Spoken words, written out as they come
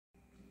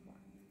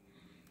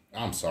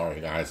I'm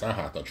sorry, guys. I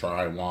had to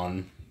try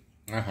one.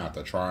 I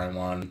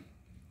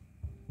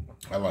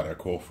let it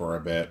cool for a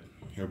bit.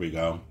 Here we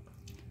go.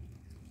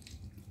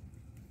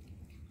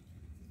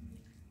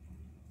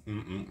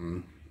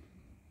 Mm-mm-mm.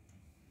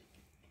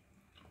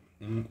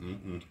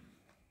 Mm-mm-mm.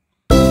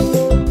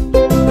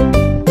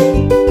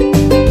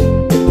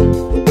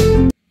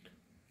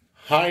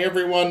 Hi,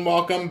 everyone.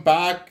 Welcome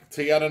back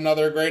to yet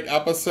another great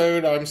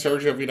episode. I'm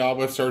Sergio Vidal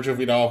with Sergio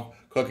Vidal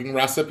Cooking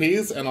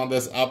Recipes. And on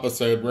this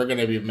episode, we're going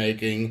to be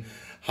making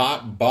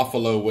hot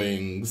buffalo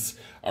wings.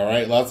 All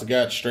right, let's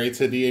get straight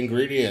to the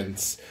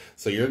ingredients.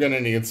 So you're going to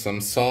need some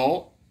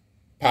salt,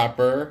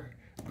 pepper,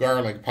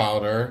 garlic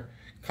powder,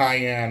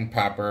 cayenne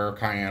pepper,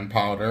 cayenne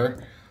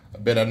powder, a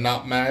bit of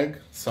nutmeg,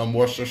 some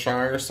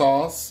Worcestershire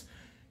sauce,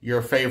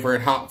 your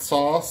favorite hot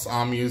sauce.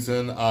 I'm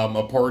using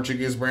a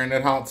Portuguese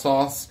branded hot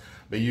sauce,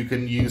 but you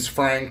can use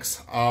Frank's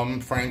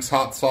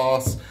hot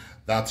sauce.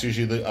 That's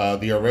usually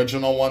the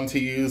original one to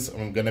use.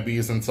 I'm going to be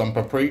using some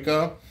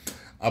paprika,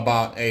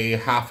 about a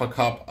half a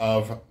cup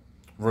of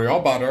real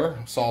butter,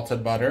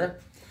 salted butter.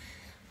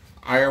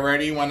 I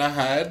already went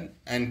ahead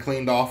and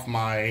cleaned off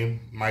my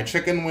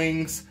chicken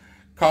wings,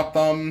 cut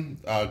them,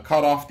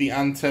 cut off the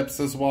end tips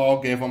as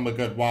well, gave them a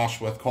good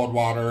wash with cold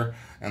water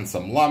and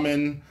some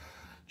lemon,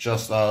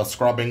 just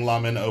scrubbing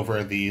lemon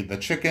over the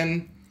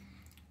chicken.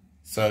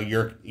 So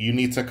you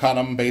need to cut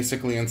them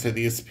basically into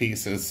these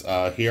pieces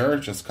here,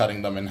 just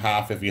cutting them in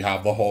half if you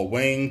have the whole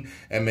wing,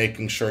 and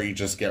making sure you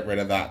just get rid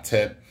of that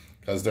tip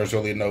because there's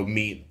really no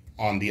meat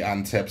on the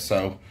end tip,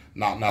 so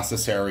not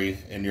necessary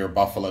in your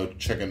buffalo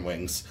chicken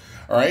wings.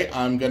 All right,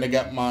 I'm gonna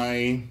get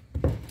my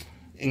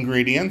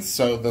ingredients,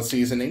 so the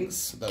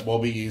seasonings that we'll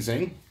be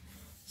using.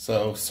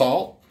 So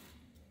salt,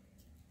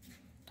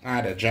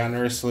 add it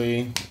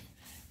generously.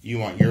 You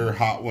want your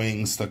hot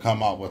wings to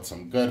come out with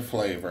some good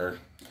flavor.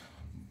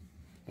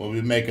 We'll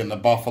be making the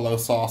buffalo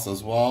sauce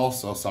as well,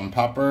 so some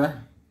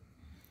pepper,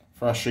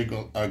 freshly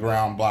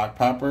ground black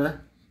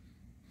pepper,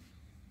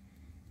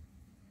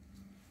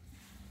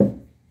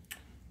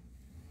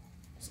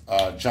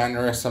 a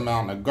generous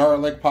amount of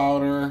garlic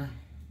powder,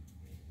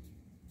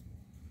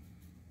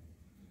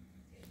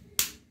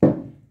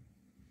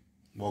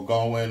 we'll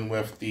go in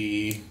with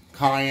the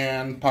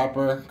cayenne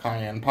pepper,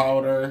 cayenne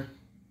powder.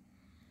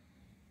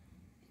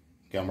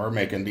 Again, we're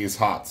making these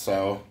hot,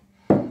 so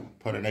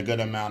put in a good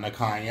amount of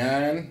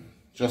cayenne,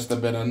 just a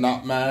bit of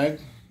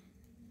nutmeg.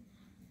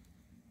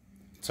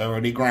 It's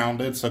already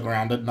grounded, so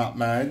grounded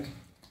nutmeg.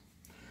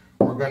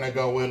 We're gonna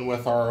go in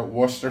with our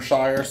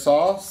Worcestershire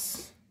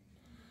sauce.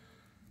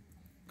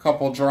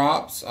 Couple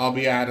drops. I'll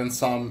be adding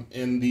some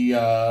in the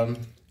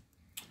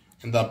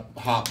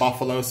hot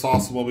buffalo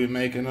sauce we'll be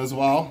making as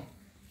well.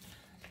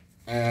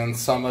 And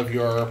some of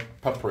your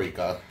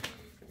paprika.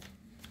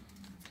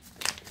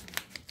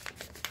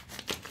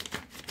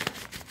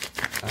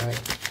 All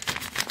right.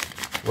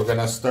 We're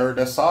gonna stir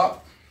this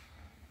up.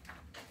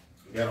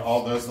 Get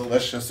all those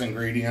delicious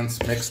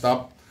ingredients mixed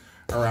up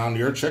around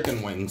your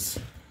chicken wings.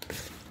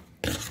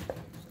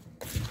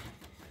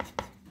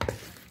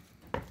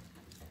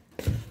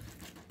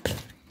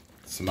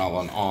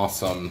 Smelling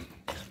awesome.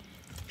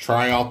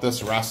 Try out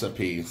this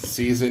recipe.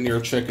 Season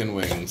your chicken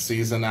wings.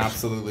 Season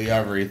absolutely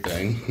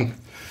everything.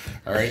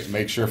 All right,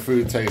 makes your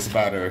food taste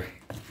better.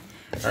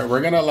 All right,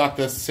 we're gonna let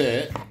this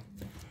sit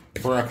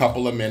for a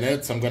couple of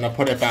minutes. I'm going to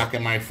put it back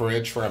in my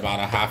fridge for about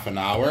a half an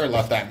hour.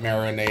 Let that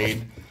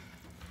marinade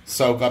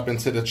soak up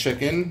into the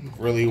chicken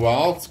really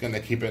well. It's going to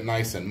keep it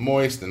nice and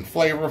moist and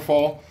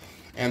flavorful.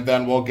 And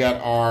then we'll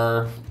get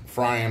our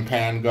frying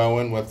pan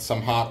going with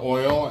some hot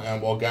oil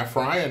and we'll get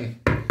frying.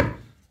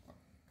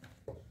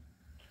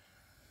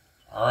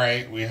 All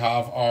right, we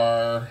have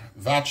our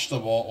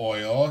vegetable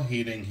oil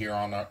heating here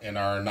in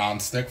our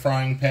non-stick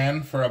frying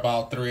pan for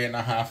about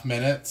 3.5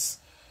 minutes.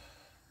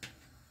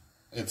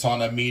 It's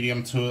on a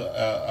medium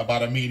to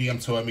about a medium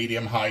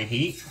high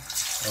heat.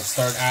 Let's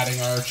start adding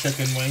our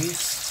chicken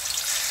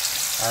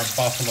wings, our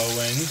buffalo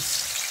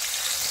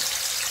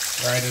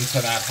wings, right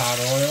into that hot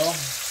oil.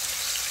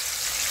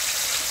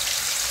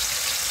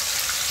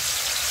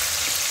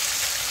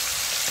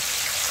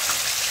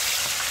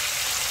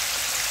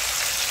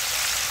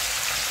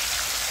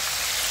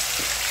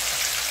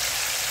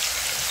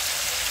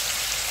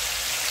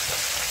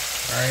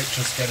 All right,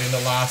 just getting the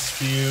last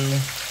few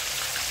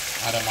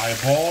out of my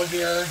bowl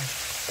here.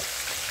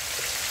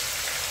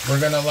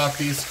 We're gonna let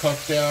these cook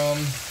down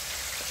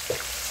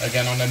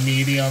again on a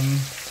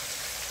medium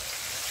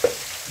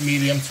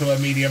to a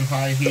medium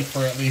high heat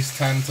for at least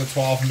 10 to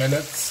 12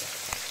 minutes,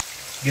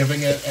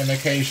 giving it an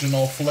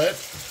occasional flip.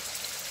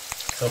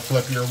 So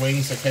flip your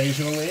wings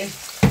occasionally.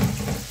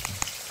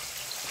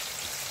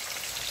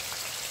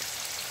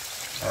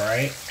 All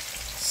right,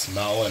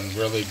 smelling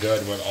really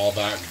good with all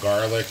that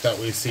garlic that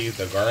we see,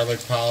 the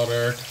garlic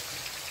powder,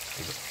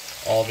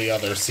 all the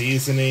other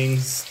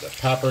seasonings, the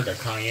pepper, the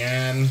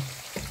cayenne,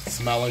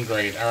 smelling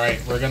great. All right,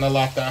 we're gonna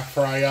let that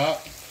fry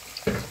up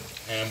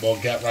and we'll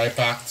get right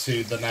back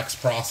to the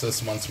next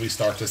process once we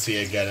start to see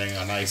it getting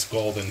a nice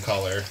golden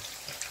color.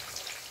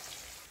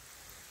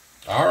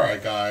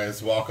 Alright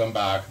guys, welcome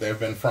back. They've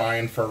been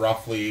frying for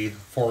roughly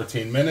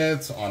 14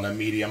 minutes on a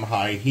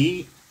medium-high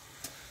heat.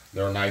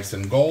 They're nice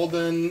and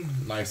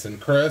golden, nice and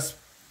crisp.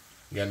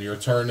 Again, you're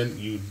turning,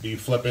 you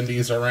flipping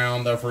these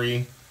around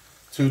every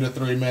 2 to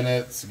 3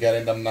 minutes,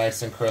 getting them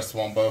nice and crisp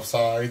on both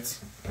sides.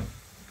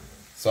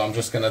 So I'm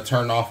just going to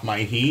turn off my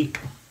heat.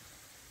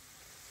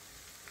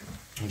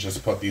 And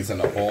just put these in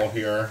a bowl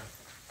here.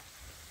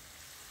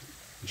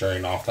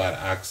 Drain off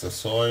that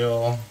excess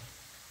oil.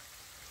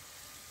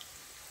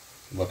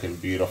 Looking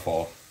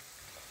beautiful.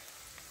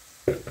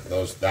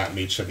 That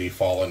meat should be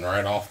falling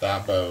right off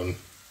that bone.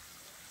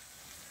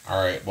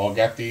 Alright, we'll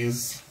get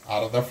these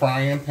out of the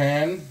frying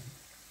pan.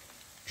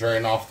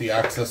 Drain off the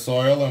excess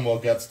oil and we'll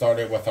get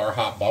started with our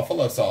hot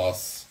buffalo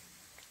sauce.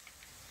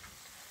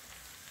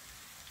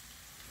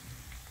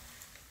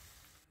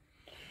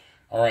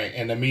 Alright,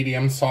 in a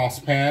medium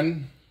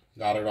saucepan,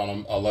 got it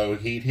on a low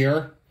heat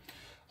here.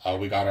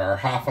 We got our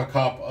 1/2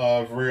 cup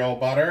of real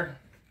butter.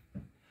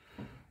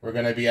 We're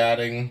going to be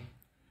adding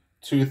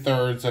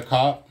 2/3 a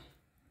cup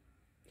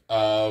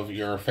of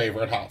your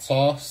favorite hot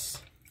sauce.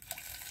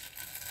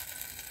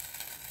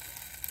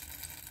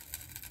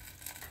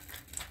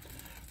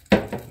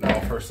 Now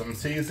for some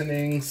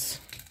seasonings,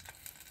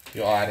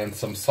 you'll add in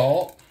some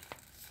salt.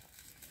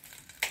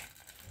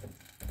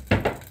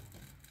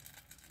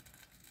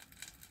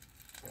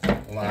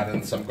 We'll add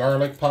in some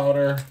garlic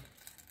powder.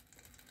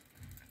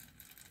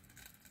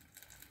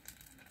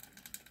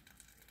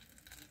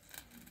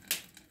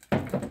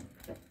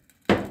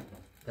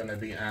 Going to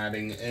be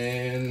adding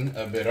in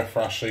a bit of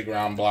freshly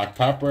ground black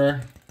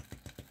pepper.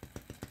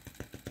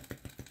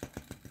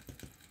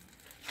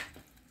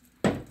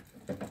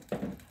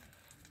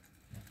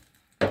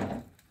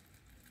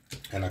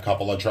 And a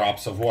couple of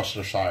drops of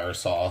Worcestershire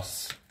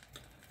sauce.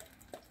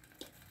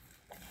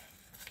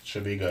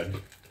 Should be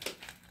good.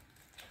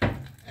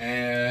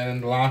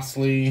 And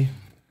lastly,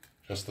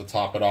 just to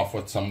top it off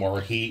with some more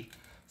heat,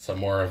 some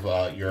more of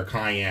your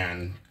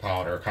cayenne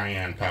powder,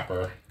 cayenne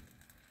pepper.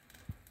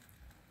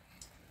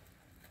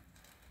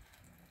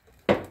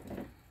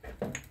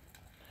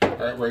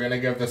 Alright, we're going to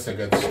give this a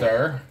good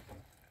stir.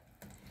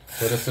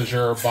 So this is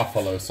your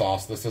buffalo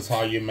sauce. This is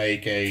how you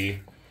make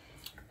a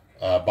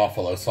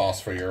buffalo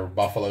sauce for your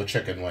buffalo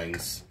chicken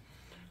wings.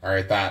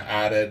 Alright, that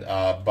added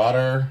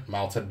butter,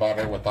 melted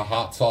butter with the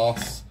hot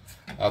sauce.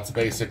 That's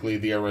basically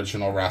the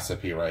original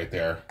recipe right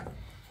there.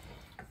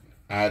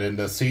 Add in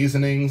the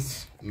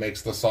seasonings,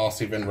 makes the sauce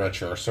even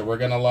richer. So we're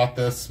going to let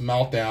this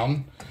melt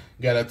down,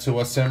 get it to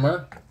a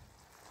simmer.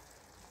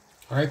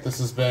 Alright, this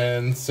has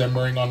been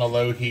simmering on a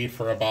low heat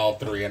for about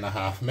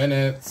 3.5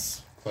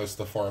 minutes, close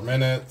to 4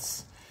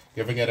 minutes.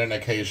 Giving it an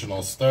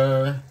occasional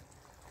stir.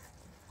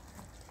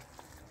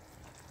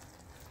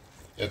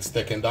 It's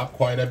thickened up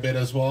quite a bit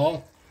as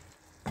well.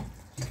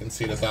 You can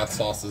see that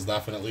sauce is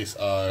definitely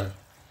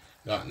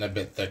gotten a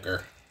bit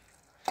thicker.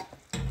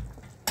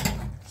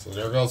 So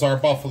there goes our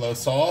buffalo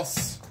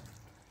sauce.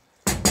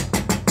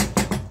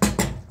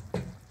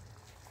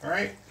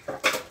 Alright,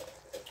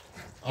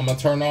 I'm going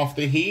to turn off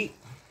the heat.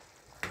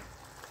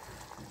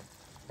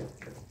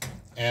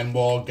 And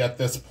we'll get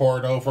this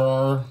poured over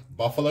our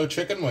buffalo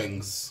chicken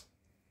wings.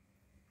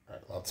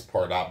 Alright, let's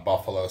pour that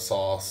buffalo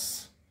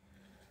sauce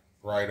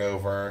right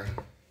over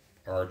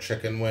our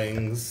chicken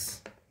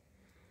wings.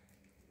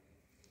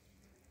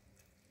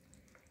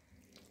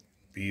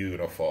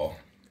 Beautiful.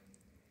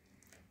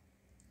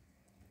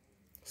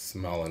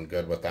 Smelling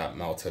good with that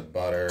melted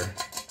butter.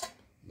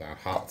 That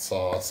hot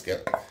sauce.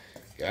 Get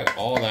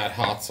all that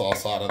hot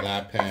sauce out of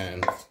that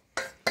pan.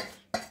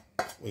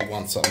 We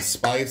want some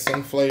spice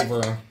and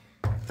flavor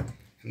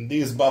in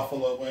these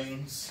buffalo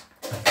wings.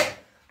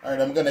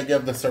 Alright, I'm going to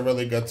give this a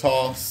really good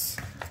toss.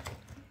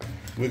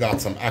 We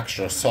got some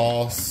extra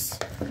sauce.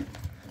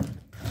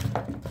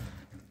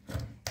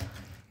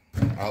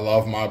 I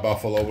love my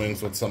buffalo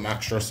wings with some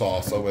extra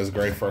sauce. Always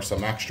great for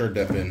some extra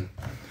dipping.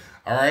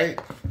 Alright,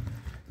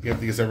 give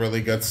these a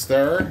really good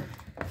stir.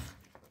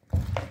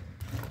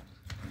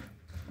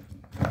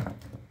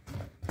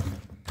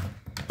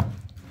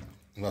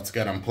 Let's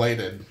get them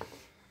plated.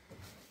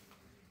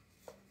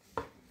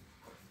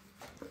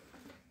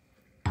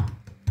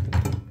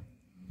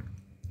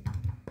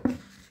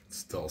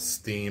 Still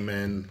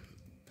steaming,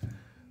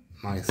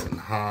 nice and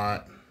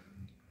hot.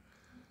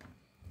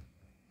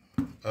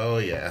 Oh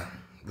yeah,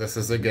 this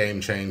is a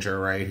game changer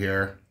right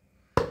here.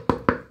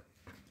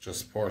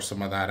 Just pour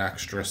some of that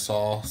extra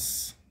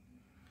sauce.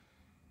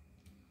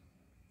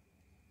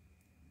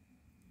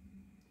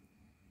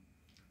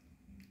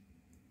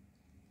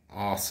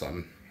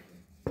 Awesome.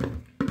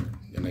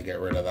 Gonna get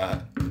rid of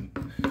that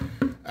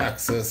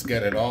excess,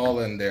 get it all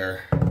in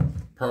there.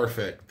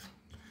 Perfect.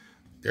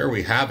 There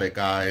we have it,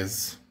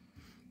 guys.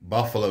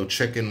 Buffalo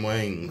chicken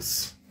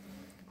wings,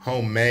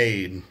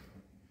 homemade,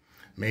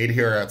 made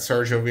here at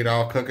Sergio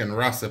Vidal Cooking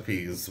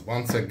Recipes.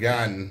 Once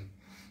again,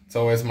 it's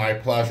always my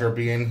pleasure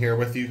being here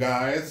with you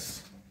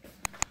guys.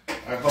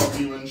 I hope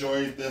you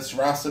enjoyed this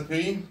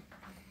recipe.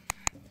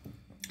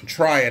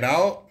 Try it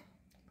out.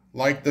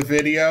 Like the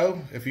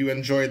video if you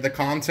enjoyed the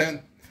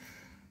content.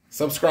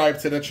 Subscribe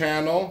to the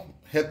channel.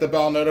 Hit the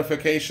bell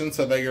notification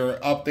so that you're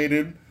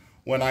updated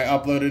when I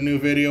upload a new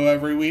video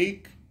every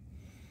week.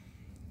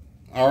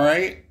 All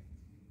right.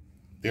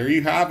 There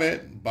you have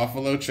it.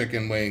 Buffalo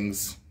chicken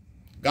wings.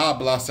 God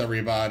bless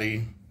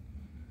everybody.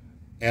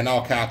 And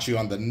I'll catch you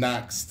on the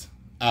next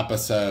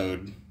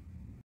episode.